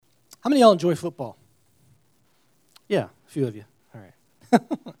How many of y'all enjoy football? Yeah, a few of you. All right.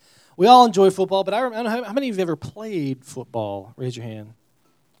 We all enjoy football, but I don't know how many of you have ever played football? Raise your hand.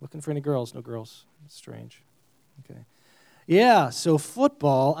 Looking for any girls? No girls. That's strange. Okay. Yeah, so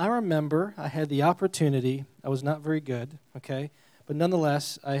football, I remember I had the opportunity. I was not very good, okay? But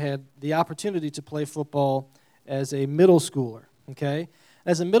nonetheless, I had the opportunity to play football as a middle schooler, okay?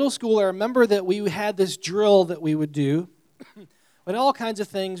 As a middle schooler, I remember that we had this drill that we would do. We had all kinds of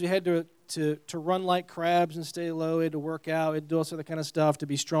things. We had to run like crabs and stay low. We had to work out. We had to do all sort of kind of stuff to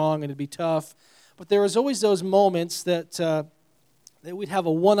be strong and to be tough. But there was always those moments that we'd have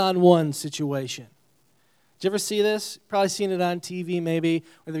a one-on-one situation. Did you ever see this? Probably seen it on TV maybe,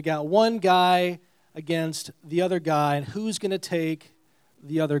 where they've got one guy against the other guy, and who's going to take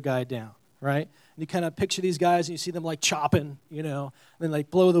the other guy down, right? And you kind of picture these guys, and you see them like chopping, and then like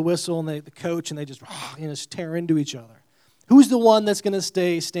blow the whistle, and the coach, and they just, just tear into each other. Who's the one that's going to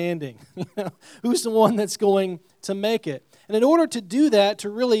stay standing? Who's the one that's going to make it? And in order to do that, to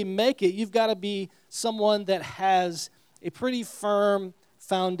really make it, you've got to be someone that has a pretty firm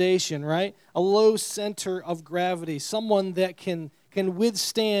foundation, right? A low center of gravity, someone that can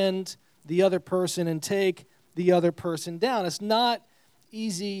withstand the other person and take the other person down. It's not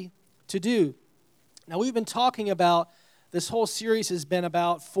easy to do. Now, we've been talking about, this whole series has been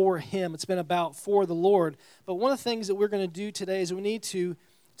about for Him. It's been about for the Lord. But one of the things that we're going to do today is we need to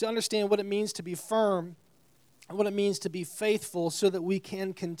understand what it means to be firm and what it means to be faithful so that we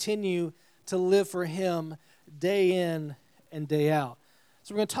can continue to live for Him day in and day out.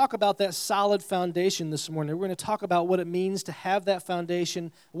 So we're going to talk about that solid foundation this morning. We're going to talk about what it means to have that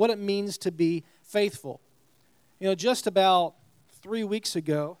foundation, what it means to be faithful. Just about 3 weeks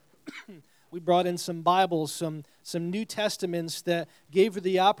ago, we brought in some Bibles, some New Testaments that gave her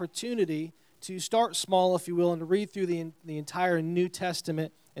the opportunity to start small, if you will, and to read through the entire New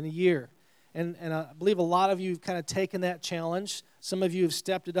Testament in a year. And I believe a lot of you have kind of taken that challenge. Some of you have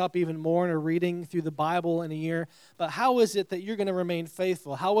stepped it up even more and are reading through the Bible in a year. But how is it that you're going to remain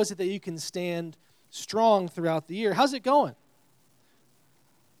faithful? How is it that you can stand strong throughout the year? How's it going?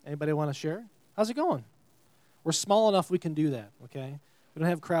 Anybody want to share? How's it going? We're small enough we can do that, okay? We don't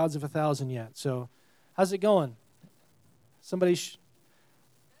have crowds of 1,000 yet. So how's it going? Somebody, it's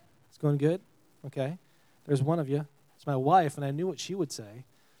going good? Okay. There's one of you. It's my wife, and I knew what she would say.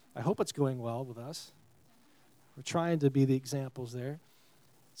 I hope it's going well with us. We're trying to be the examples there.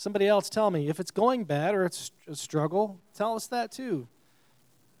 Somebody else tell me, if it's going bad or it's a struggle, tell us that too.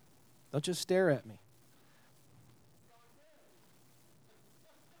 Don't just stare at me.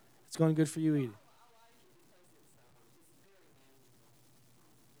 It's going good for you, Edie.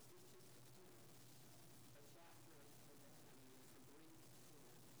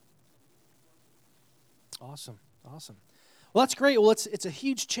 Awesome. Well, that's great. Well, it's a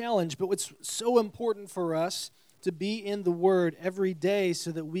huge challenge, but what's so important for us to be in the Word every day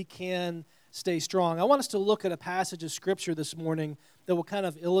so that we can stay strong. I want us to look at a passage of Scripture this morning that will kind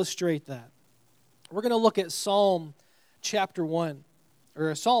of illustrate that. We're going to look at Psalm chapter 1,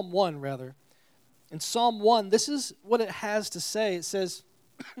 or Psalm 1, rather. In Psalm 1, this is what it has to say. It says,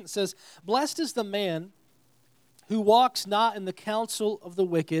 "Blessed is the man who walks not in the counsel of the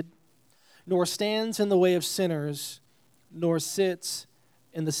wicked, nor stands in the way of sinners, nor sits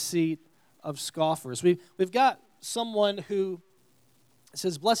in the seat of scoffers." We've got someone who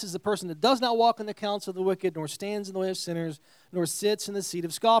says, "Blessed is the person that does not walk in the counsel of the wicked, nor stands in the way of sinners, nor sits in the seat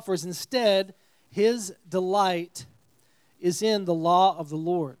of scoffers. Instead, his delight is in the law of the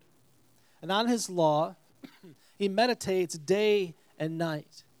Lord. And on his law, he meditates day and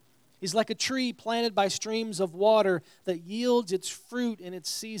night. He's like a tree planted by streams of water that yields its fruit in its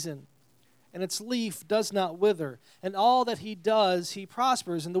season, and its leaf does not wither. And all that he does, he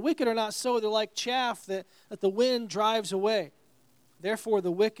prospers. And the wicked are not so. They're like chaff that the wind drives away. Therefore,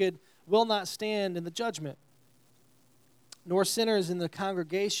 the wicked will not stand in the judgment, nor sinners in the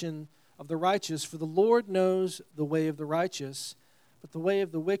congregation of the righteous. For the Lord knows the way of the righteous, but the way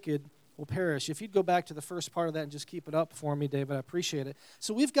of the wicked will perish." If you'd go back to the first part of that and just keep it up for me, David, I appreciate it.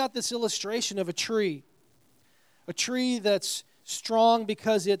 So we've got this illustration of a tree that's strong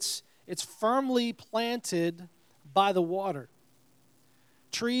because it's firmly planted by the water.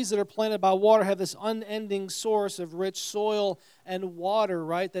 Trees that are planted by water have this unending source of rich soil and water,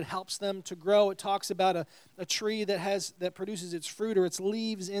 right, that helps them to grow. It talks about a tree that produces its fruit or its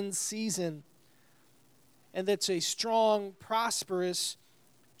leaves in season, and that's a strong, prosperous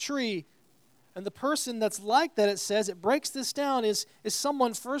tree. And the person that's like that, it says, it breaks this down, is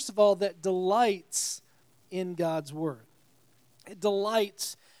someone, first of all, that delights in God's word. It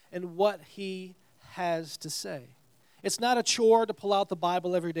delights in what he has to say. It's not a chore to pull out the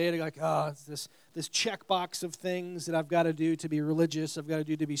Bible every day to go like, oh, it's this checkbox of things that I've got to do to be religious, I've got to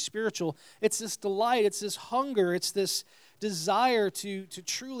do to be spiritual. It's this delight, it's this hunger, it's this desire to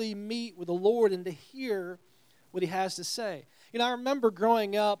truly meet with the Lord and to hear what He has to say. I remember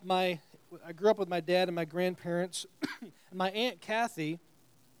growing up, I grew up with my dad and my grandparents, and my Aunt Kathy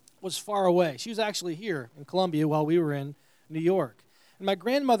was far away. She was actually here in Columbia while we were in New York. And my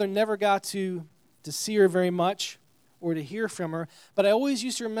grandmother never got to see her very much or to hear from her, but I always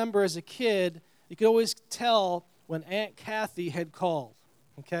used to remember as a kid, you could always tell when Aunt Kathy had called,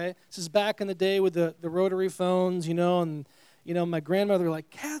 okay? This is back in the day with the rotary phones, and my grandmother would like,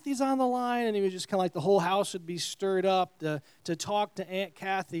 Kathy's on the line, and it was just kind of like the whole house would be stirred up to talk to Aunt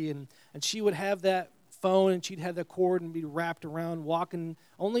Kathy, and she would have that phone, and she'd have the cord and be wrapped around, walking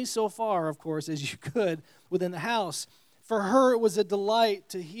only so far, of course, as you could within the house. For her, it was a delight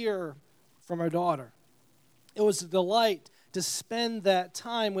to hear from her daughter. It was a delight to spend that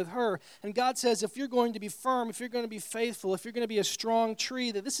time with her. And God says, if you're going to be firm, if you're going to be faithful, if you're going to be a strong tree,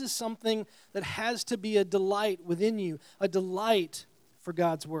 that this is something that has to be a delight within you, a delight for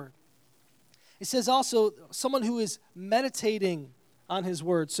God's word. It says also, someone who is meditating on His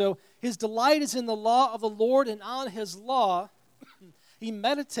word. So his delight is in the law of the Lord, and on His law, he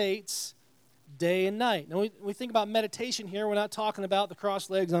meditates day and night. Now, when we think about meditation here, we're not talking about the cross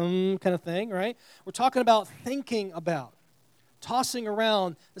legs kind of thing, right? We're talking about thinking about, tossing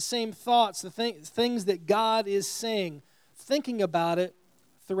around the same thoughts, the things that God is saying, thinking about it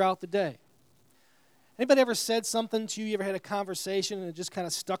throughout the day. Anybody ever said something to you? You ever had a conversation and it just kind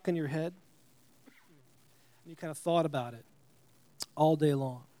of stuck in your head? And you kind of thought about it all day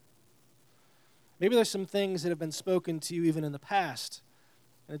long. Maybe there's some things that have been spoken to you even in the past,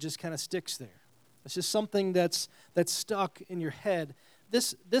 and it just kind of sticks there. It's just something that's stuck in your head.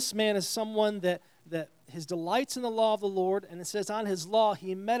 This man is someone that his delight's in the law of the Lord, and it says on his law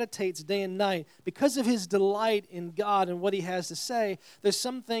he meditates day and night. Because of his delight in God and what He has to say, there's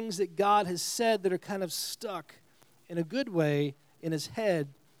some things that God has said that are kind of stuck in a good way in his head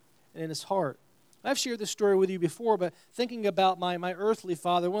and in his heart. I've shared this story with you before, but thinking about my earthly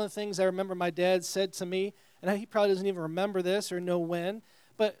father, one of the things I remember my dad said to me, and he probably doesn't even remember this or know when,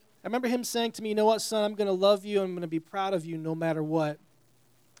 but I remember him saying to me, you know what, son, I'm going to love you, and I'm going to be proud of you no matter what,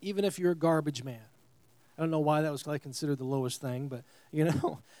 even if you're a garbage man. I don't know why that was considered the lowest thing, but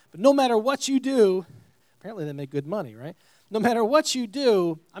but no matter what you do, apparently they make good money, right? No matter what you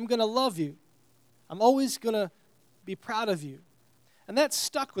do, I'm going to love you. I'm always going to be proud of you. And that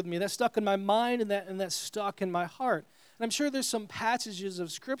stuck with me. That stuck in my mind, and that stuck in my heart. And I'm sure there's some passages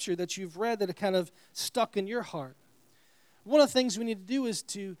of Scripture that you've read that are kind of stuck in your heart. One of the things we need to do is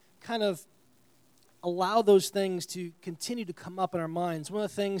to kind of allow those things to continue to come up in our minds. One of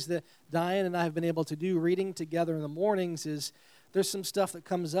the things that Diane and I have been able to do reading together in the mornings is there's some stuff that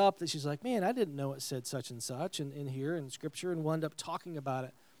comes up that she's like, man, I didn't know it said such and such in here in Scripture, and we'll end up talking about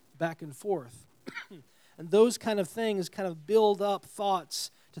it back and forth. And those kind of things kind of build up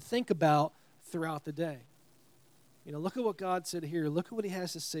thoughts to think about throughout the day. Look at what God said here. Look at what He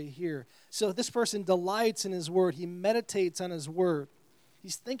has to say here. So this person delights in His word. He meditates on His word.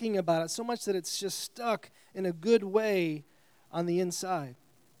 He's thinking about it so much that it's just stuck in a good way on the inside.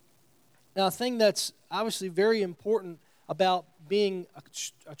 Now, a thing that's obviously very important about being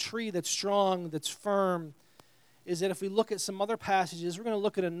a tree that's strong, that's firm, is that if we look at some other passages, we're going to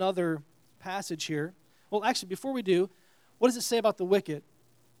look at another passage here. Well, actually, before we do, what does it say about the wicked?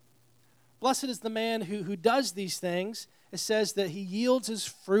 Blessed is the man who does these things. It says that he yields his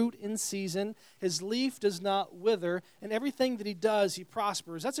fruit in season, his leaf does not wither, and everything that he does, he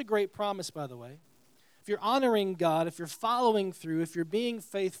prospers. That's a great promise, by the way. If you're honoring God, if you're following through, if you're being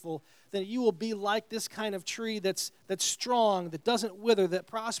faithful, then you will be like this kind of tree that's strong, that doesn't wither, that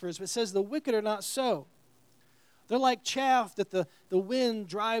prospers. But it says the wicked are not so. They're like chaff that the wind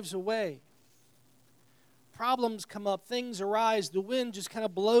drives away. Problems come up, things arise, the wind just kind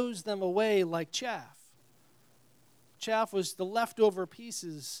of blows them away like chaff. Chaff was the leftover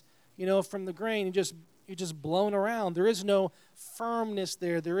pieces, from the grain. You're just blown around. There is no firmness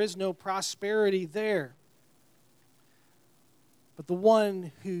there. There is no prosperity there. But the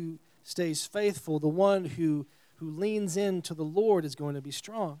one who stays faithful, the one who leans into the Lord is going to be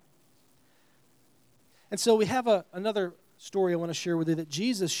strong. And so we have another story I want to share with you that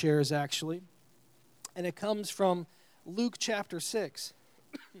Jesus shares, actually. And it comes from Luke chapter 6.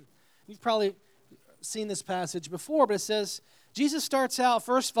 You've probably seen this passage before, but it says, Jesus starts out,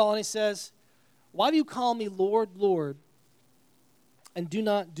 first of all, and He says, why do you call me Lord, Lord, and do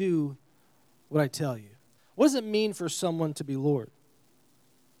not do what I tell you? What does it mean for someone to be Lord?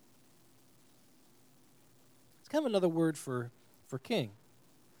 It's kind of another word for king.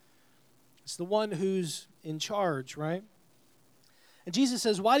 It's the one who's in charge, right? And Jesus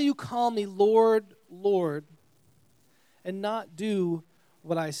says, why do you call me Lord, Lord, and not do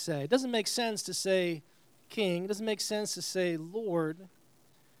what I say? It doesn't make sense to say king. It doesn't make sense to say Lord.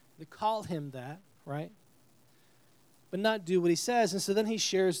 They call him that, right? But not do what he says. And so then he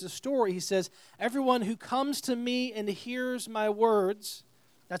shares the story. He says, everyone who comes to me and hears my words,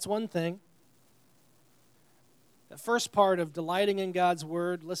 that's one thing. That first part of delighting in God's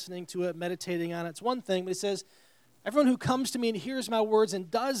word, listening to it, meditating on it, it's one thing. But he says, everyone who comes to me and hears my words and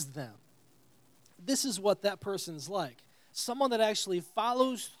does them, this is what that person's like. Someone that actually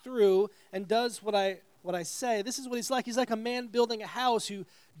follows through and does what I say. This is what he's like. He's like a man building a house who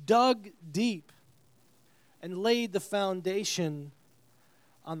dug deep and laid the foundation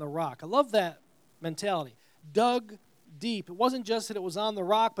on the rock. I love that mentality. Dug deep. It wasn't just that it was on the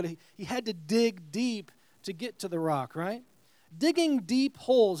rock, but he had to dig deep to get to the rock, right? Digging deep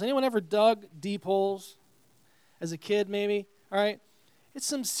holes. Anyone ever dug deep holes as a kid, maybe? All right. It's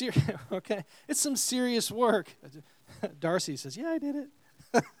some okay. It's some serious work. Darcy says, "Yeah, I did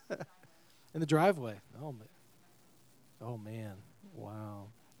it." In the driveway. Oh man. Wow.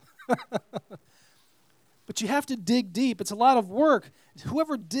 But you have to dig deep. It's a lot of work.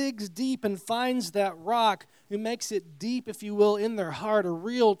 Whoever digs deep and finds that rock, who makes it deep, if you will, in their heart, a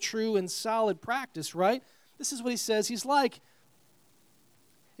real, true, and solid practice, right? This is what he says he's like.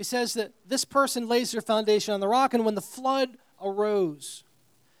 He says that this person lays their foundation on the rock, and when the flood arose,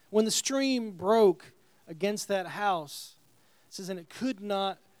 when the stream broke against that house, it says, and it could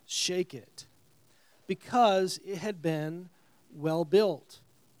not shake it, because it had been well built.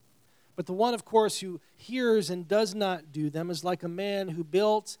 But the one, of course, who hears and does not do them is like a man who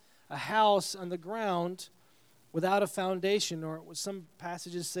built a house on the ground without a foundation, or what some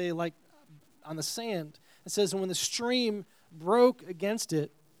passages say, like on the sand. It says, and when the stream broke against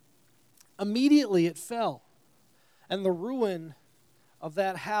it, immediately it fell, and the ruin of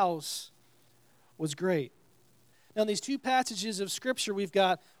that house was great. Now, in these two passages of Scripture, we've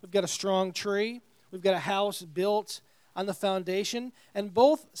got a strong tree, we've got a house built on the foundation, and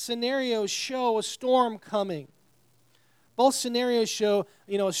both scenarios show a storm coming. Both scenarios show,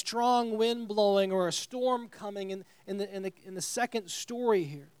 a strong wind blowing or a storm coming in the second story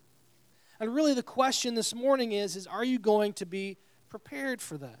here. And really the question this morning is are you going to be prepared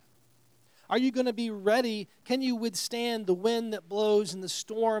for that? Are you going to be ready? Can you withstand the wind that blows and the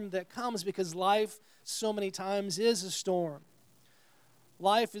storm that comes? Because life so many times is a storm.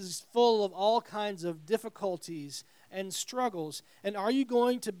 Life is full of all kinds of difficulties and struggles. And are you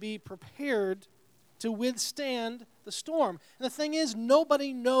going to be prepared to withstand the storm? And the thing is,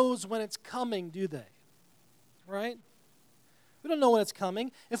 nobody knows when it's coming, do they? Right? We don't know when it's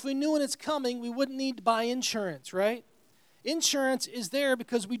coming. If we knew when it's coming, we wouldn't need to buy insurance, right? Insurance is there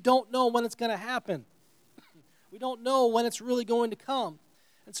because we don't know when it's going to happen. We don't know when it's really going to come.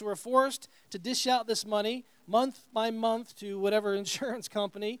 And so we're forced to dish out this money month by month to whatever insurance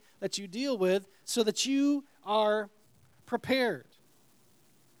company that you deal with so that you are prepared.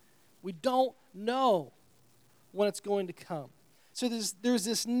 We don't know when it's going to come. So there's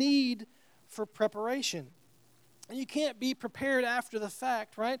this need for preparation. And you can't be prepared after the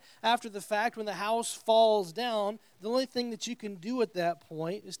fact, right? After the fact, when the house falls down, the only thing that you can do at that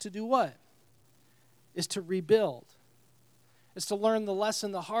point is to do what? Is to rebuild. Is to learn the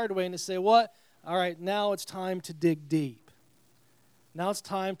lesson the hard way and to say, what? All right, now it's time to dig deep. Now it's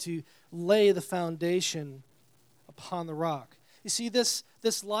time to lay the foundation upon the rock. You see, this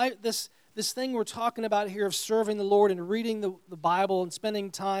thing we're talking about here of serving the Lord and reading the Bible and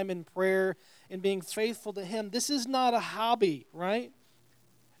spending time in prayer and being faithful to Him, this is not a hobby, right?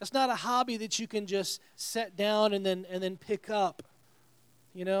 It's not a hobby that you can just set down and then pick up.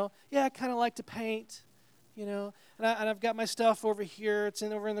 Yeah, I kind of like to paint, and I've got my stuff over here. It's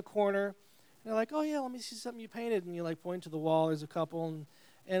over in the corner. And they're like, oh, yeah, let me see something you painted. And you point to the wall. There's a couple. And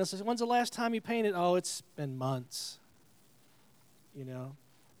it says, when's the last time you painted? Oh, it's been months.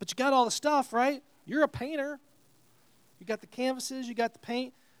 But you got all the stuff, right? You're a painter. You got the canvases. You got the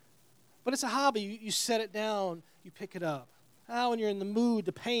paint. But it's a hobby. You set it down. You pick it up. When you're in the mood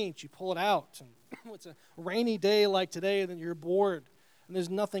to paint, you pull it out. And it's a rainy day like today, and then you're bored, and there's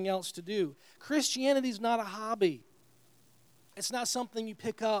nothing else to do. Christianity is not a hobby. It's not something you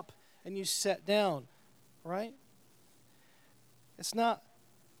pick up and you set down, right? It's not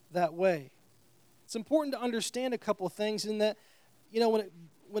that way. It's important to understand a couple of things in that,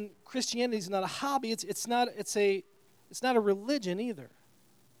 when Christianity is not a hobby, it's not a religion either,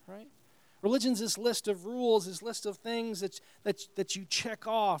 right? Religion's this list of rules, this list of things that you check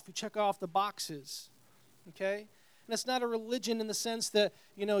off. You check off the boxes. okay? And it's not a religion in the sense that,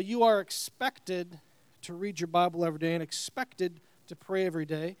 you are expected to read your Bible every day and expected to pray every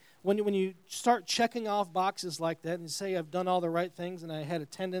day. When you start checking off boxes like that and say, I've done all the right things and I had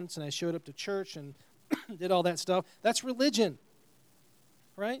attendance and I showed up to church and did all that stuff, that's religion,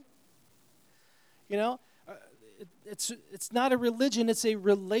 right? It's not a religion, it's a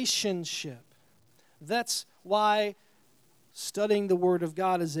relationship. That's why studying the Word of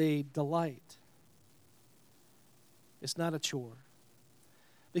God is a delight. It's not a chore.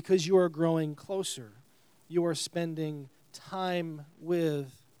 Because you are growing closer. You are spending time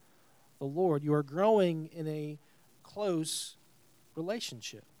with the Lord. You are growing in a close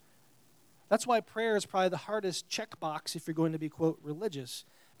relationship. That's why prayer is probably the hardest checkbox if you're going to be, quote, religious,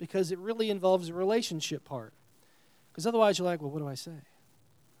 because it really involves the relationship part. Because otherwise you're like, well, what do I say?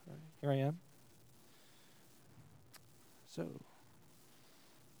 Right, here I am. So,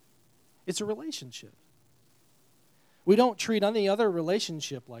 it's a relationship. We don't treat any other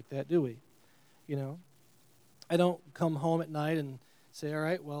relationship like that, do we? I don't come home at night and say, all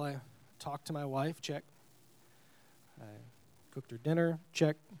right, well, I talked to my wife, check. I cooked her dinner,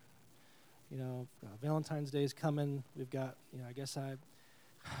 check. Valentine's Day is coming. We've got, I guess I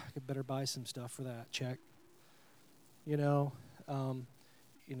could better buy some stuff for that, check. It's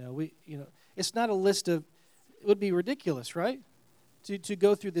not a list of, it would be ridiculous, right? To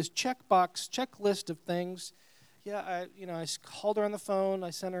go through this checklist of things. Yeah, I called her on the phone. I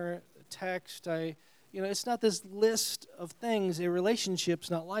sent her a text. It's not this list of things. A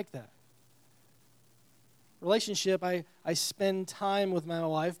relationship's not like that. Relationship, I spend time with my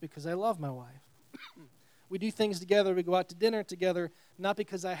wife because I love my wife. We do things together. We go out to dinner together, not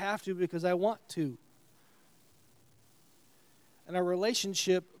because I have to, because I want to. And our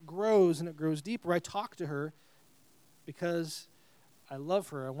relationship grows and it grows deeper. I talk to her because I love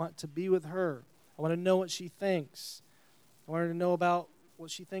her. I want to be with her. I want to know what she thinks. I want her to know about what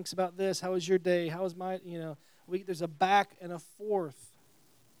she thinks about this. How was your day? How was my, there's a back and a forth.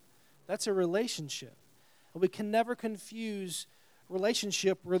 That's a relationship. And we can never confuse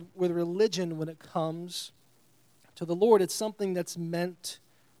relationship with religion when it comes to the Lord. It's something that's meant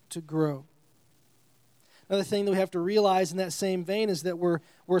to grow. Another thing that we have to realize in that same vein is that we're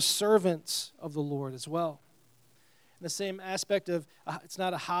servants of the Lord as well. In the same aspect of, it's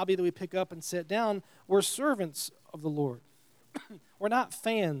not a hobby that we pick up and sit down. We're servants of the Lord. We're not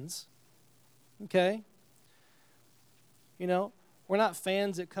fans, okay? We're not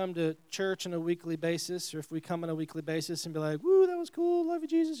fans that come to church on a weekly basis, or if we come on a weekly basis and be like, woo, that was cool, love you,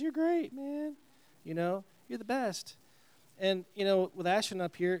 Jesus, you're great, man. You're the best. And, with Ashton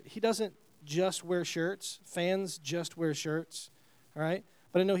up here, he doesn't just wear shirts. Fans just wear shirts, all right?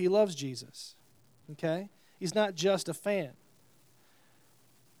 But I know he loves Jesus, okay? He's not just a fan.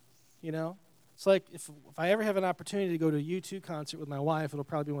 It's like if I ever have an opportunity to go to a U2 concert with my wife, it'll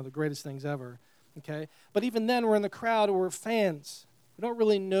probably be one of the greatest things ever, okay? But even then, we're in the crowd and we're fans. We don't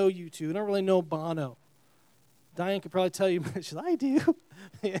really know U2. We don't really know Bono. Diane could probably tell you, she's like, I do.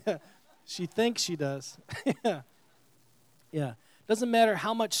 Yeah, she thinks she does. Yeah. Doesn't matter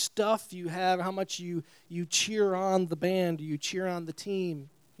how much stuff you have, how much you cheer on the band, or you cheer on the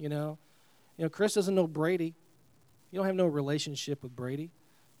team, Chris doesn't know Brady. You don't have no relationship with Brady.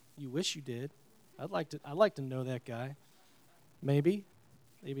 You wish you did. I'd like to know that guy. Maybe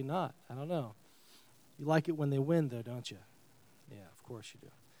not. I don't know. You like it when they win, though, don't you? Yeah, of course you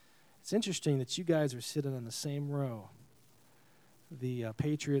do. It's interesting that you guys are sitting in the same row. The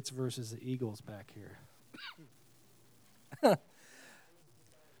Patriots versus the Eagles back here.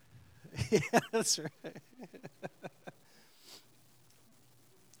 Yeah, that's right.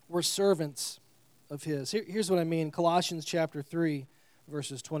 We're servants of His. Here's what I mean. Colossians chapter 3,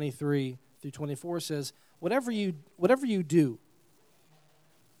 verses 23 through 24 says, Whatever you do,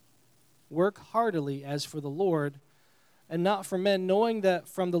 work heartily as for the Lord and not for men, knowing that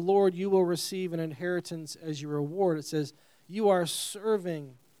from the Lord you will receive an inheritance as your reward. It says, you are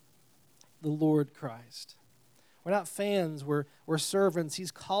serving the Lord Christ. We're not fans, we're servants.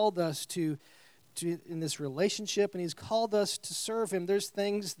 He's called us to in this relationship, and He's called us to serve Him. There's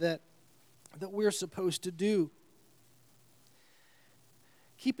things that we're supposed to do.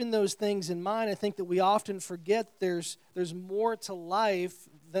 Keeping those things in mind, I think that we often forget there's more to life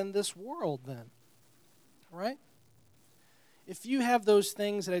than this world then, right? If you have those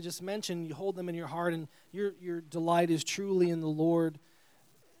things that I just mentioned, you hold them in your heart and your delight is truly in the Lord,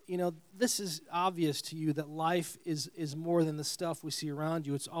 this is obvious to you that life is more than the stuff we see around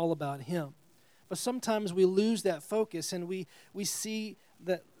you. It's all about Him. But sometimes we lose that focus and we see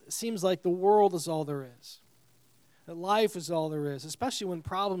that it seems like the world is all there is. that life is all there is, especially when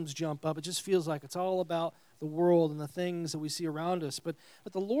problems jump up. It just feels like it's all about the world and the things that we see around us. But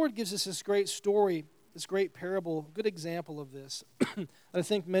the Lord gives us this great story, this great parable, good example of this that I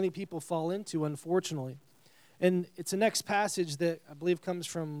think many people fall into, unfortunately. And it's the next passage that I believe comes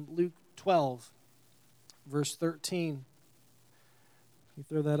from Luke 12, verse 13. Can you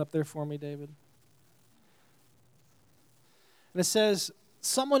throw that up there for me, David? And it says,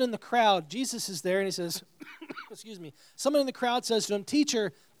 someone in the crowd, Jesus is there, and he says, excuse me, someone in the crowd says to him,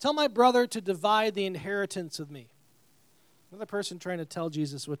 "Teacher, tell my brother to divide the inheritance with me." Another person trying to tell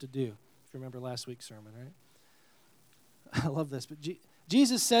Jesus what to do, if you remember last week's sermon, right? I love this. But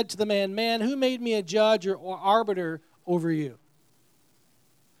Jesus said to the man, "Man, who made me a judge or arbiter over you?"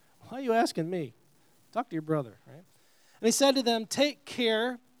 Why are you asking me? Talk to your brother, right? And he said to them, "Take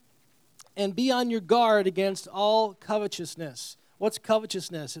care and be on your guard against all covetousness." What's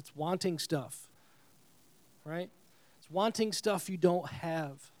covetousness? It's wanting stuff, right? It's wanting stuff you don't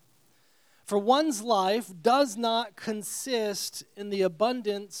have. For one's life does not consist in the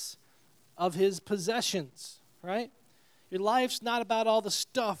abundance of his possessions, right? Your life's not about all the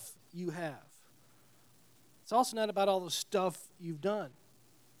stuff you have. It's also not about all the stuff you've done.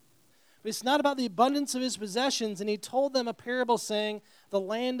 But it's not about the abundance of his possessions. And he told them a parable saying, the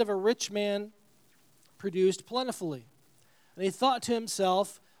land of a rich man produced plentifully. And he thought to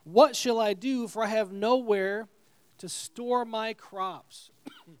himself, "What shall I do, for I have nowhere to store my crops?"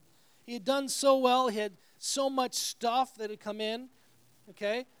 He had done so well. He had so much stuff that had come in.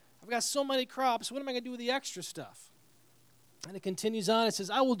 Okay, I've got so many crops. What am I going to do with the extra stuff? And it continues on. It says,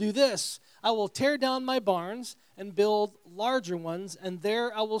 "I will do this. I will tear down my barns and build larger ones, and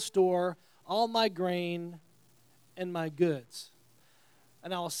there I will store all my grain and my goods.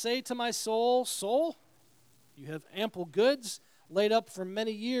 And I will say to my soul, soul, you have ample goods laid up for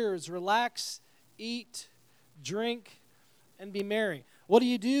many years. Relax, eat, drink, and be merry." What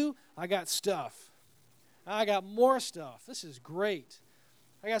do? I got stuff. I got more stuff. This is great.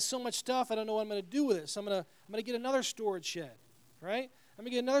 I got so much stuff, I don't know what I'm going to do with it. So I'm going to get another storage shed, right? I'm going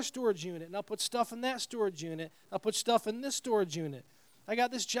to get another storage unit, and I'll put stuff in that storage unit. I'll put stuff in this storage unit. I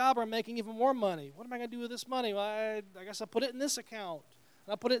got this job where I'm making even more money. What am I going to do with this money? Well, I guess I'll put it in this account.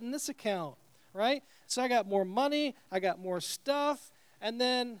 And I'll put it in this account, right? So I got more money. I got more stuff. And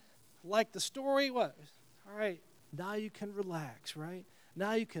then, like the story, what? All right, now you can relax, right?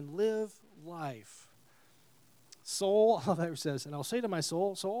 Now you can live life. Soul, I love how it says, and I'll say to my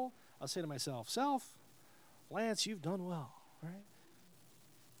soul, I'll say to myself, self, Lance, you've done well, right?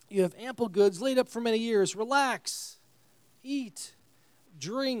 You have ample goods laid up for many years. Relax, eat,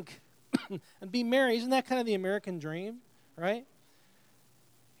 drink, and be merry. Isn't that kind of the American dream, right?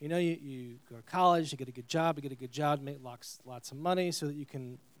 You know, you go to college, you get a good job, make lots of money so that you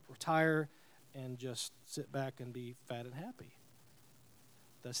can retire and just sit back and be fat and happy.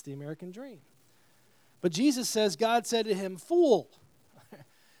 That's the American dream. But Jesus says, God said to him, "Fool,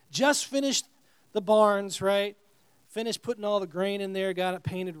 just finished the barns, right? Finished putting all the grain in there, got it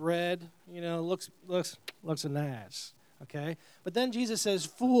painted red. You know, looks nice, okay? But then Jesus says,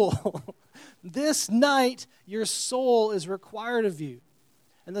 "Fool, this night your soul is required of you.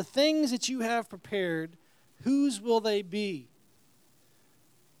 And the things that you have prepared, whose will they be?"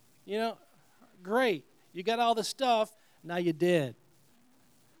 You know, great. You got all the stuff, now you're dead.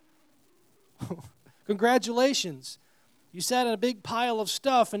 Congratulations. You sat in a big pile of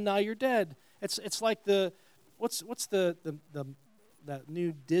stuff and now you're dead. It's like what's that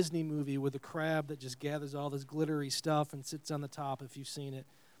new Disney movie with the crab that just gathers all this glittery stuff and sits on the top, if you've seen it.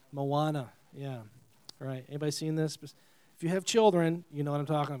 Moana. Yeah. All right. Anybody seen this? If you have children, you know what I'm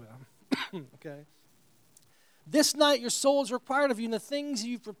talking about. Okay. This night your soul is required of you, and the things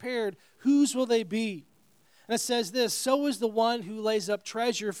you've prepared, whose will they be? And it says this, "So is the one who lays up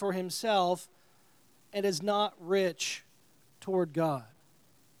treasure for himself and is not rich toward God."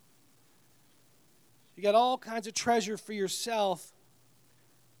 You got all kinds of treasure for yourself,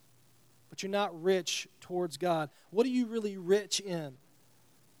 but you're not rich towards God. What are you really rich in?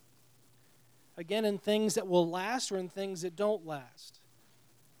 Again, in things that will last or in things that don't last?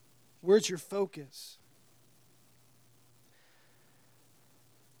 Where's your focus?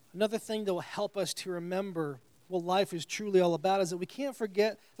 Another thing that will help us to remember what life is truly all about is that we can't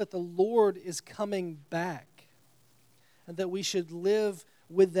forget that the Lord is coming back and that we should live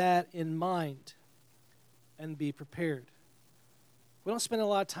with that in mind and be prepared. We don't spend a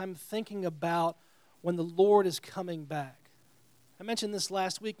lot of time thinking about when the Lord is coming back. I mentioned this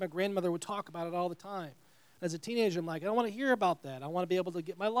last week. My grandmother would talk about it all the time. As a teenager, I'm like, I don't want to hear about that. I want to be able to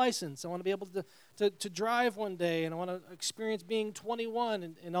get my license. I want to be able to drive one day, and I want to experience being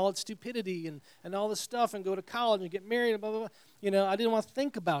 21 and all its stupidity and all this stuff and go to college and get married and blah, blah, blah. I didn't want to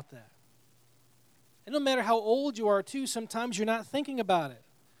think about that. And no matter how old you are, too, sometimes you're not thinking about it.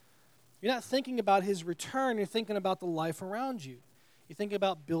 You're not thinking about his return. You're thinking about the life around you. You're thinking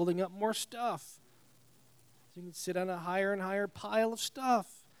about building up more stuff. You can sit on a higher and higher pile of stuff.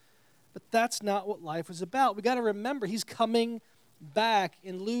 But that's not what life is about. We got to remember, he's coming back.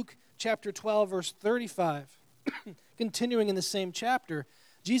 In Luke chapter 12, verse 35, continuing in the same chapter,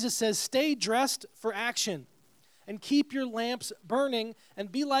 Jesus says, "Stay dressed for action, and keep your lamps burning,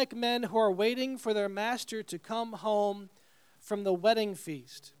 and be like men who are waiting for their master to come home from the wedding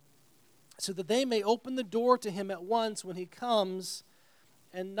feast, so that they may open the door to him at once when he comes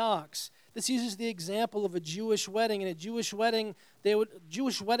and knocks." This uses the example of a Jewish wedding. In a Jewish wedding, they would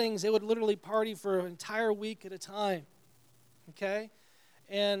literally party for an entire week at a time. Okay?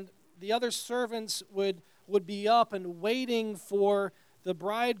 And the other servants would be up and waiting for the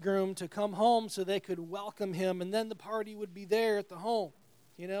bridegroom to come home so they could welcome him, and then the party would be there at the home.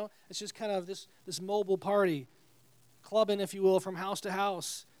 It's just kind of this mobile party, clubbing, if you will, from house to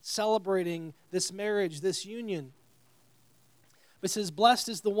house, celebrating this marriage, this union. But it says, blessed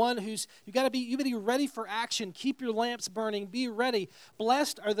is the one who's, you got to be ready for action. Keep your lamps burning. Be ready.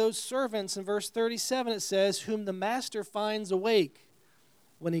 Blessed are those servants, in verse 37 it says, whom the master finds awake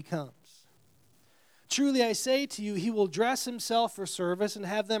when he comes. Truly I say to you, he will dress himself for service and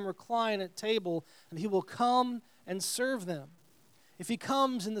have them recline at table, and he will come and serve them. If he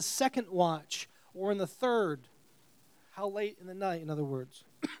comes in the second watch or in the third, how late in the night, in other words,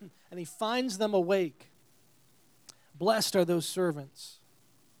 and he finds them awake, blessed are those servants.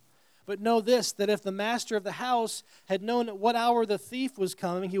 But know this, that if the master of the house had known at what hour the thief was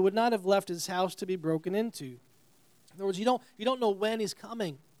coming, he would not have left his house to be broken into. In other words, you don't know when he's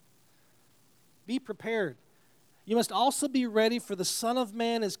coming. Be prepared. You must also be ready, for the Son of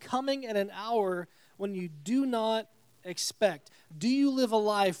Man is coming at an hour when you do not expect. Do you live a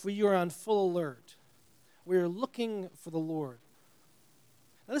life where you are on full alert, where you're looking for the Lord?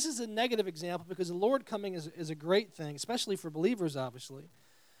 Now, this is a negative example because the Lord coming is a great thing, especially for believers, obviously.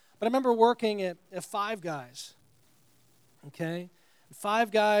 But I remember working at Five Guys, okay? Five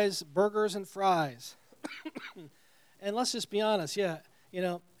Guys, burgers and fries. And let's just be honest,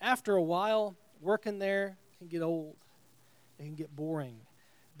 after a while, working there can get old. It can get boring.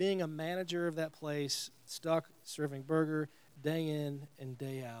 Being a manager of that place, stuck serving burger day in and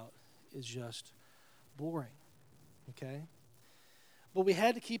day out, is just boring, okay? But we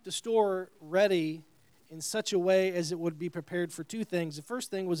had to keep the store ready in such a way as it would be prepared for two things. The first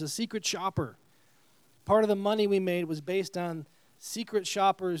thing was a secret shopper. Part of the money we made was based on secret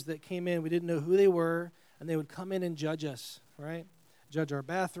shoppers that came in. We didn't know who they were, and they would come in and judge us, right? Judge our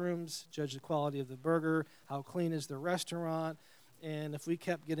bathrooms, judge the quality of the burger, how clean is the restaurant, and if we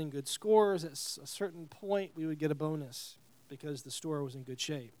kept getting good scores, at a certain point we would get a bonus because the store was in good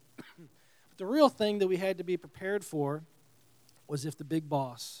shape. But the real thing that we had to be prepared for was if the big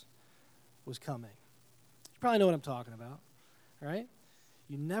boss was coming. You probably know what I'm talking about, right?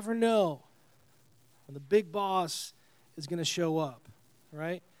 You never know when the big boss is going to show up,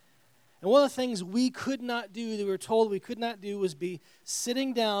 right? And one of the things we could not do, that we were told we could not do, was be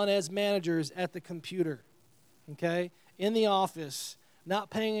sitting down as managers at the computer, okay, in the office,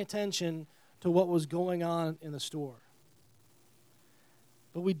 not paying attention to what was going on in the store.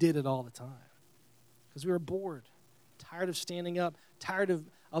 But we did it all the time because we were bored, tired of standing up, tired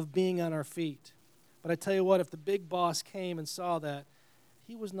of being on our feet. But I tell you what, if the big boss came and saw that,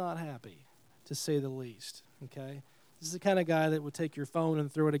 he was not happy, to say the least, okay? This is the kind of guy that would take your phone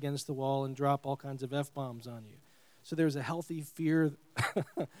and throw it against the wall and drop all kinds of F-bombs on you. So there's a healthy fear,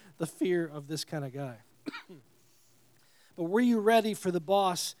 the fear of this kind of guy. But were you ready for the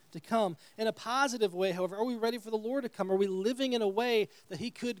boss to come? In a positive way, however, are we ready for the Lord to come? Are we living in a way that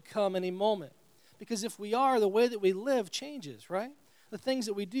he could come any moment? Because if we are, the way that we live changes, right? The things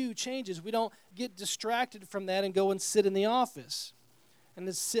that we do changes. We don't get distracted from that and go and sit in the office and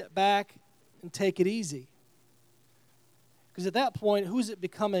just sit back and take it easy. Because at that point, who's it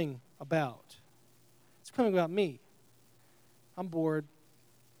becoming about? It's becoming about me. I'm bored.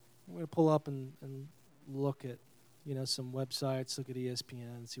 I'm going to pull up and look at, some websites, look at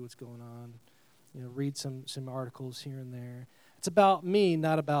ESPN, see what's going on, read some articles here and there. It's about me,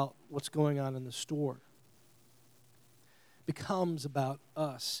 not about what's going on in the store. It becomes about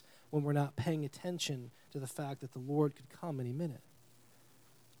us when we're not paying attention to the fact that the Lord could come any minute.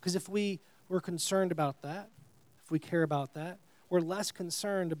 Because if we were concerned about that, if we care about that, we're less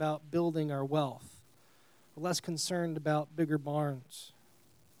concerned about building our wealth. We're less concerned about bigger barns,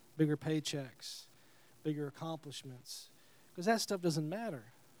 bigger paychecks, bigger accomplishments, because that stuff doesn't matter.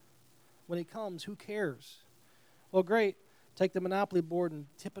 When it comes, who cares? Well, great. Take the Monopoly board and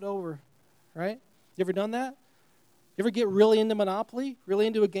tip it over, right? You ever done that? You ever get really into Monopoly, really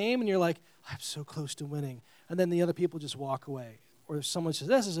into a game, and you're like, I'm so close to winning. And then the other people just walk away. Or someone says,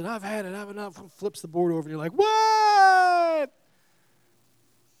 this is it, I've had it, I've enough, flips the board over, and you're like, what?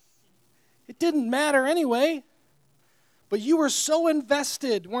 It didn't matter anyway. But you were so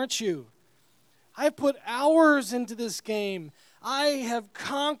invested, weren't you? I've put hours into this game. I have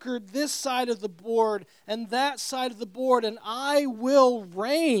conquered this side of the board and that side of the board, and I will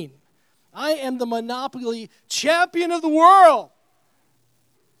reign. I am the Monopoly champion of the world.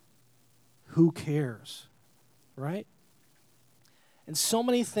 Who cares, right? And so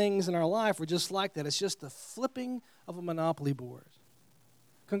many things in our life are just like that. It's just the flipping of a Monopoly board.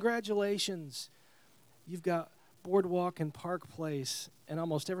 Congratulations. You've got Boardwalk and Park Place and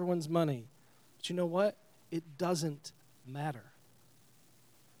almost everyone's money. But you know what? It doesn't matter.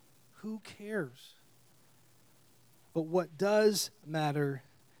 Who cares? But what does matter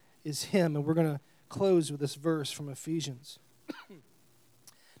is Him. And we're going to close with this verse from Ephesians.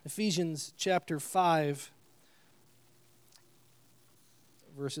 Ephesians chapter 5,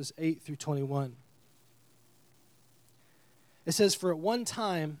 verses 8 through 21. It says, for at one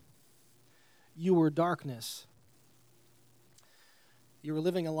time you were darkness. You were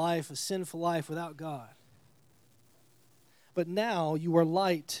living a sinful life without God. But now you are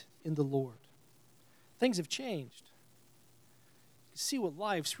light in the Lord. Things have changed. You see what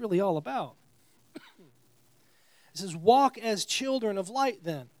life's really all about. It says, walk as children of light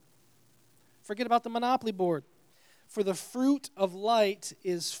then. Forget about the Monopoly board. For the fruit of light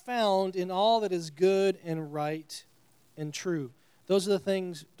is found in all that is good and right and true. Those are the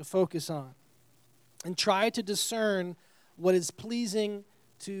things to focus on. And try to discern what is pleasing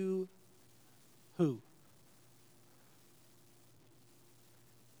to who?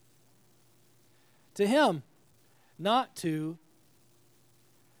 To Him, not to,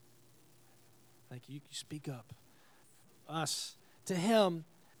 thank you, you speak up, us. To Him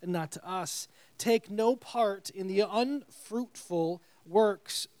and not to us. Take no part in the unfruitful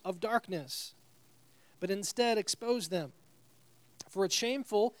works of darkness, but instead expose them. For it's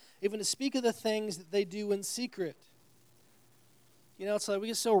shameful even to speak of the things that they do in secret. You know, it's like we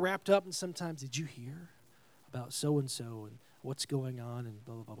get so wrapped up in sometimes, did you hear about so-and-so and what's going on and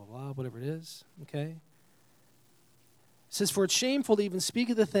blah, blah, blah, blah, blah, whatever it is, okay? It says, for it's shameful to even speak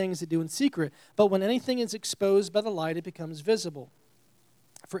of the things they do in secret, but when anything is exposed by the light, it becomes visible.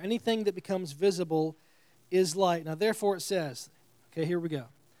 For anything that becomes visible is light. Now, therefore, it says, okay, here we go.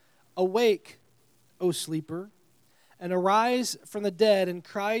 Awake, O sleeper, and arise from the dead, and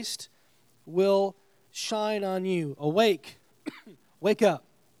Christ will shine on you. Awake. Wake up.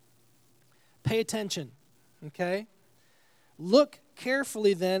 Pay attention, okay? Look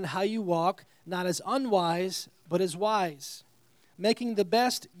carefully then how you walk, not as unwise, but as wise, making the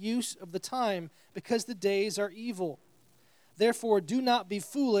best use of the time, because the days are evil. Therefore, do not be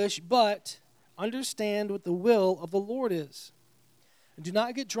foolish, but understand what the will of the Lord is. And do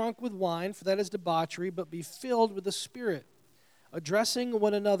not get drunk with wine, for that is debauchery, but be filled with the Spirit, addressing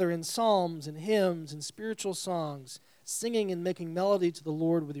one another in psalms and hymns and spiritual songs, singing and making melody to the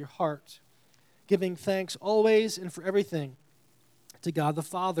Lord with your heart, giving thanks always and for everything to God the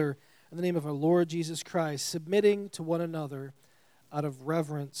Father in the name of our Lord Jesus Christ, submitting to one another out of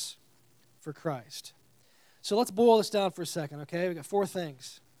reverence for Christ. So let's boil this down for a second, okay? We've got 4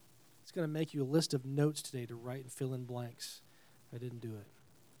 things. It's going to make you a list of notes today to write and fill in blanks. I didn't do it.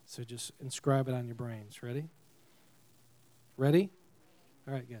 So just inscribe it on your brains. Ready? Ready?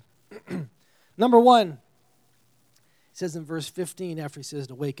 All right, good. Number 1, it says in verse 15, after he says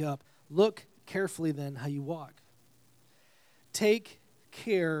to wake up, look carefully then how you walk. Take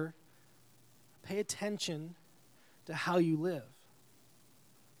care, pay attention to how you live.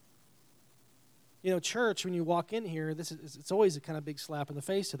 You know, church, when you walk in here, it's always a kind of big slap in the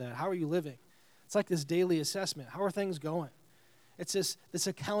face to that. How are you living? It's like this daily assessment. How are things going? It's this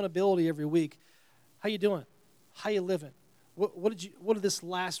accountability every week. How you doing? How you living? What did this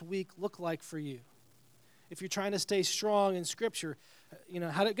last week look like for you? If you're trying to stay strong in Scripture,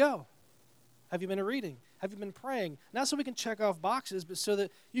 how'd it go? Have you been reading? Have you been praying? Not so we can check off boxes, but so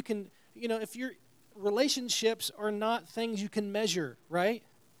that you can, if your relationships are not things you can measure, right?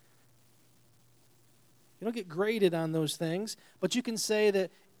 You don't get graded on those things, but you can say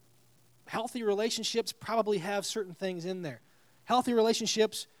that healthy relationships probably have certain things in there. Healthy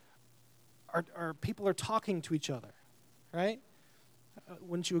relationships are people are talking to each other, right?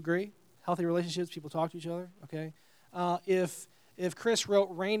 Wouldn't you agree? Healthy relationships, people talk to each other, okay? If Chris wrote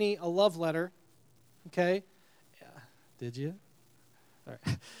Rainey a love letter, okay? Yeah. Did you? All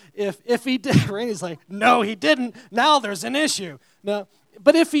right. If he did, Rainey's like, no, he didn't. Now there's an issue. No,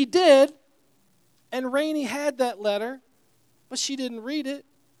 but if he did, and Rainey had that letter, but she didn't read it,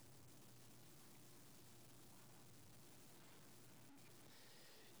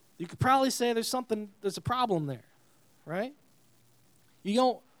 you could probably say there's a problem there, right? You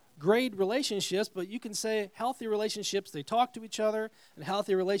don't grade relationships, but you can say healthy relationships, they talk to each other, and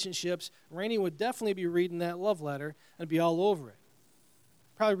healthy relationships, Rainey would definitely be reading that love letter and be all over it.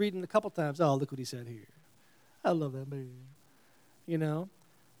 Probably reading it a couple times. Oh, look what he said here. I love that man. You know?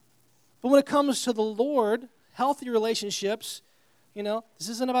 But when it comes to the Lord, healthy relationships, you know, this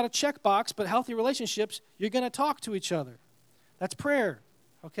isn't about a checkbox, but healthy relationships, you're going to talk to each other. That's prayer,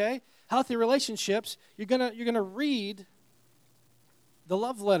 okay? Healthy relationships, you're gonna read the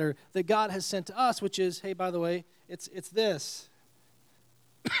love letter that God has sent to us, which is, hey, by the way, it's this.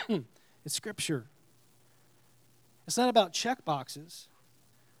 It's Scripture. It's not about checkboxes,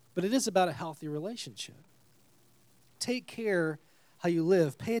 but it is about a healthy relationship. Take care how you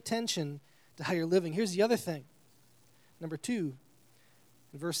live. Pay attention to how you're living. Here's the other thing. Number 2,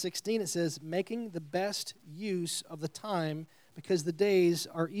 in verse 16 it says, making the best use of the time because the days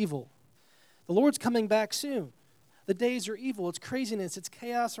are evil. The Lord's coming back soon. The days are evil. It's craziness. It's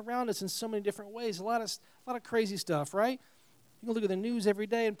chaos around us in so many different ways. A lot of crazy stuff, right? You can look at the news every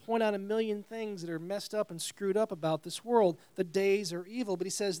day and point out a million things that are messed up and screwed up about this world. The days are evil. But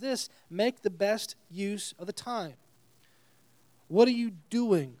he says this, make the best use of the time. What are you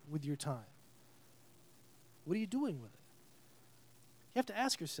doing with your time? What are you doing with it? You have to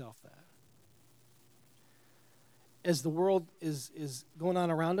ask yourself that. As the world is going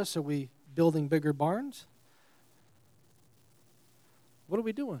on around us, are we building bigger barns? What are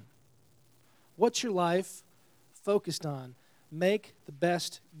we doing? What's your life focused on? Make the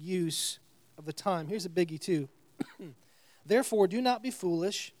best use of the time. Here's a biggie too. Therefore, do not be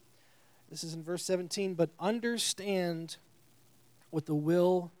foolish. This is in verse 17, but understand what the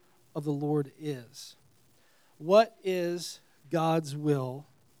will of the Lord is. What is God's will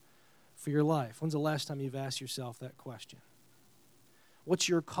for your life? When's the last time you've asked yourself that question? What's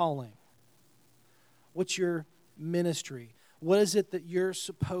your calling? What's your ministry? What is it that you're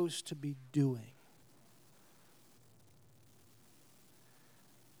supposed to be doing?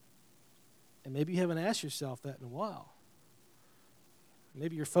 And maybe you haven't asked yourself that in a while.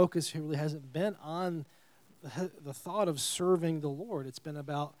 Maybe your focus really hasn't been on the thought of serving the Lord. It's been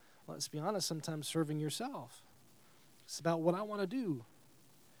about, let's be honest, sometimes serving yourself. It's about what I want to do.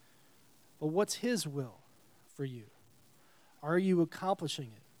 But what's His will for you? Are you accomplishing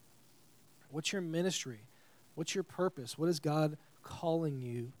it? What's your ministry? What's your purpose? What is God calling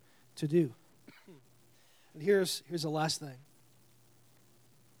you to do? And here's the last thing.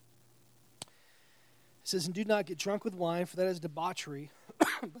 It says, and do not get drunk with wine, for that is debauchery,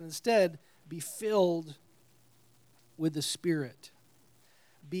 but instead be filled with the Spirit.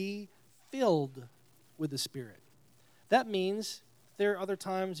 Be filled with the Spirit. That means there are other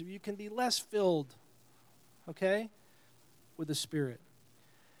times you can be less filled, okay, with the Spirit.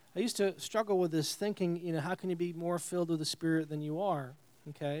 I used to struggle with this thinking, how can you be more filled with the Spirit than you are,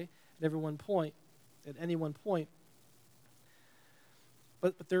 okay, at any one point.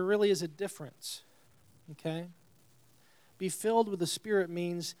 But there really is a difference, okay? Be filled with the Spirit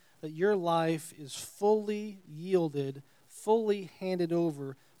means that your life is fully yielded, fully handed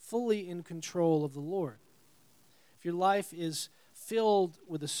over, fully in control of the Lord. If your life is filled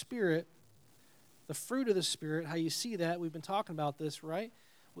with the Spirit, the fruit of the Spirit, how you see that, we've been talking about this, right?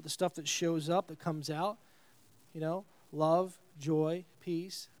 With the stuff that shows up, that comes out, love, joy,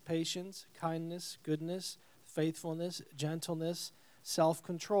 peace, patience, kindness, goodness, faithfulness, gentleness,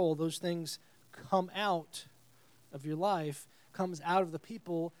 self-control. Those things come out of your life, comes out of the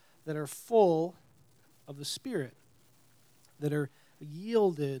people that are full of the Spirit, that are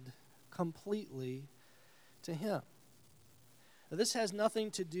yielded completely to Him. Now, this has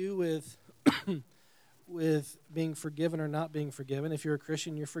nothing to do with with being forgiven or not being forgiven. If you're a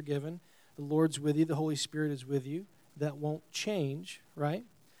Christian, you're forgiven. The Lord's with you. The Holy Spirit is with you. That won't change, right?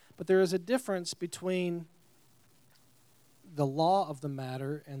 But there is a difference between the law of the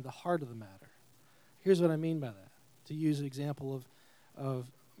matter and the heart of the matter. Here's what I mean by that, to use an example of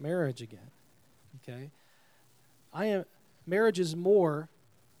marriage again, okay? Marriage is more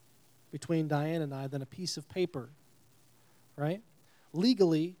between Diane and I than a piece of paper, right?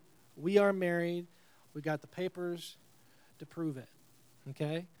 Legally, we are married. We got the papers to prove it,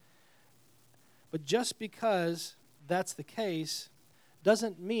 okay? But just because that's the case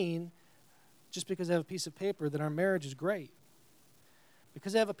doesn't mean just because I have a piece of paper that our marriage is great.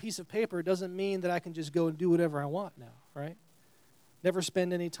 Because I have a piece of paper doesn't mean that I can just go and do whatever I want now, right? Never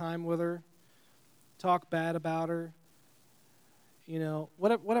spend any time with her, talk bad about her,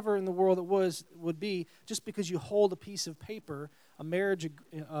 whatever in the world it would be, just because you hold a piece of paper, a marriage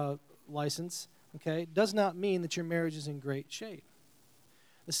license, okay, does not mean that your marriage is in great shape.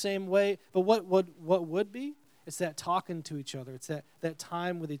 The same way, but what would be? It's that talking to each other. It's that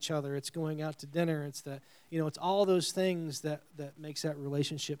time with each other. It's going out to dinner. It's that, it's all those things that makes that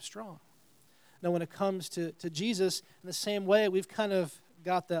relationship strong. Now, when it comes to Jesus, in the same way, we've kind of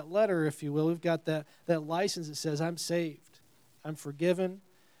got that letter, if you will. We've got that license that says, I'm saved. I'm forgiven.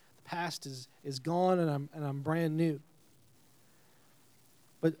 The past is gone, and I'm brand new.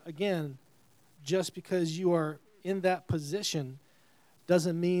 But again, just because you are in that position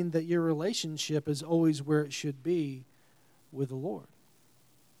doesn't mean that your relationship is always where it should be with the Lord.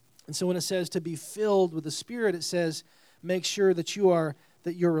 And so when it says to be filled with the Spirit, it says make sure that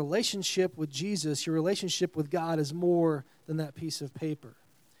that your relationship with Jesus, your relationship with God is more than that piece of paper.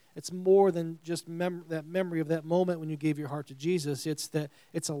 It's more than just that memory of that moment when you gave your heart to Jesus. It's that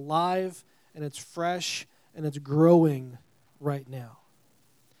it's alive and it's fresh and it's growing right now.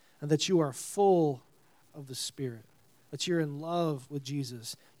 And that you are full of the Spirit. That you're in love with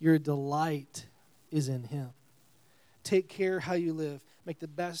Jesus. Your delight is in Him. Take care how you live. Make the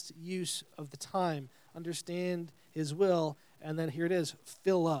best use of the time. Understand His will. And then here it is,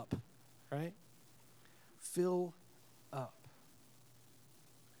 fill up, right? Fill up.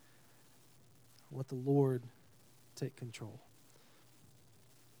 Let the Lord take control.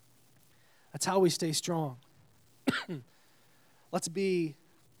 That's how we stay strong. Let's be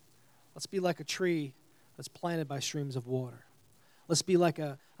like a tree that's planted by streams of water. Let's be like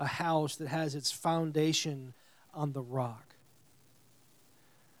a house that has its foundation on the rock.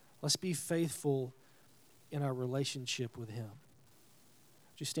 Let's be faithful in our relationship with Him.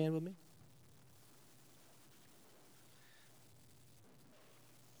 Would you stand with me?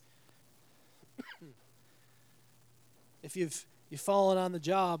 If you've fallen on the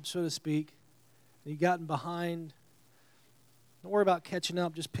job, so to speak, and you've gotten behind, don't worry about catching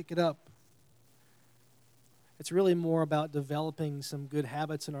up, just pick it up. It's really more about developing some good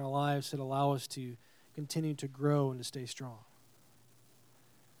habits in our lives that allow us to continue to grow and to stay strong.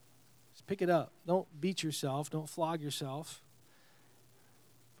 Just pick it up. Don't beat yourself. Don't flog yourself.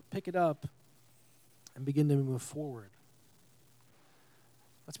 Pick it up and begin to move forward.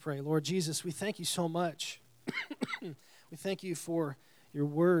 Let's pray. Lord Jesus, we thank you so much. We thank you for your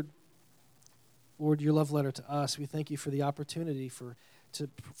word, Lord, your love letter to us. We thank you for the opportunity for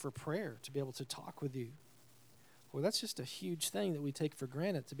prayer, to be able to talk with you. Lord, that's just a huge thing that we take for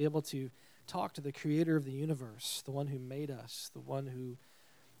granted, to be able to talk to the creator of the universe, the one who made us, the one who,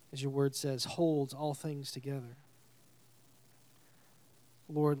 as your word says, holds all things together.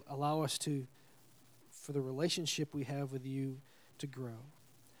 Lord, allow us for the relationship we have with you to grow.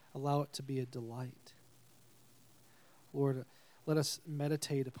 Allow it to be a delight. Lord, let us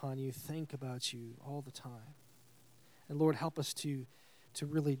meditate upon you, think about you all the time. And Lord, help us to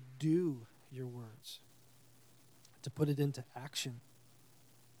really do your words, to put it into action.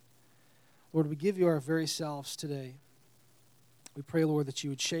 Lord, we give you our very selves today. We pray, Lord, that you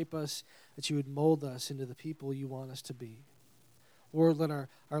would shape us, that you would mold us into the people you want us to be. Lord, let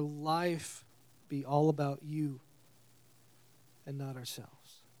our life be all about you and not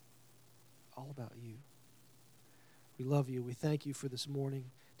ourselves. All about you. We love you. We thank you for this morning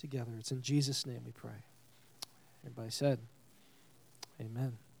together. It's in Jesus' name we pray. Everybody said,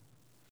 amen.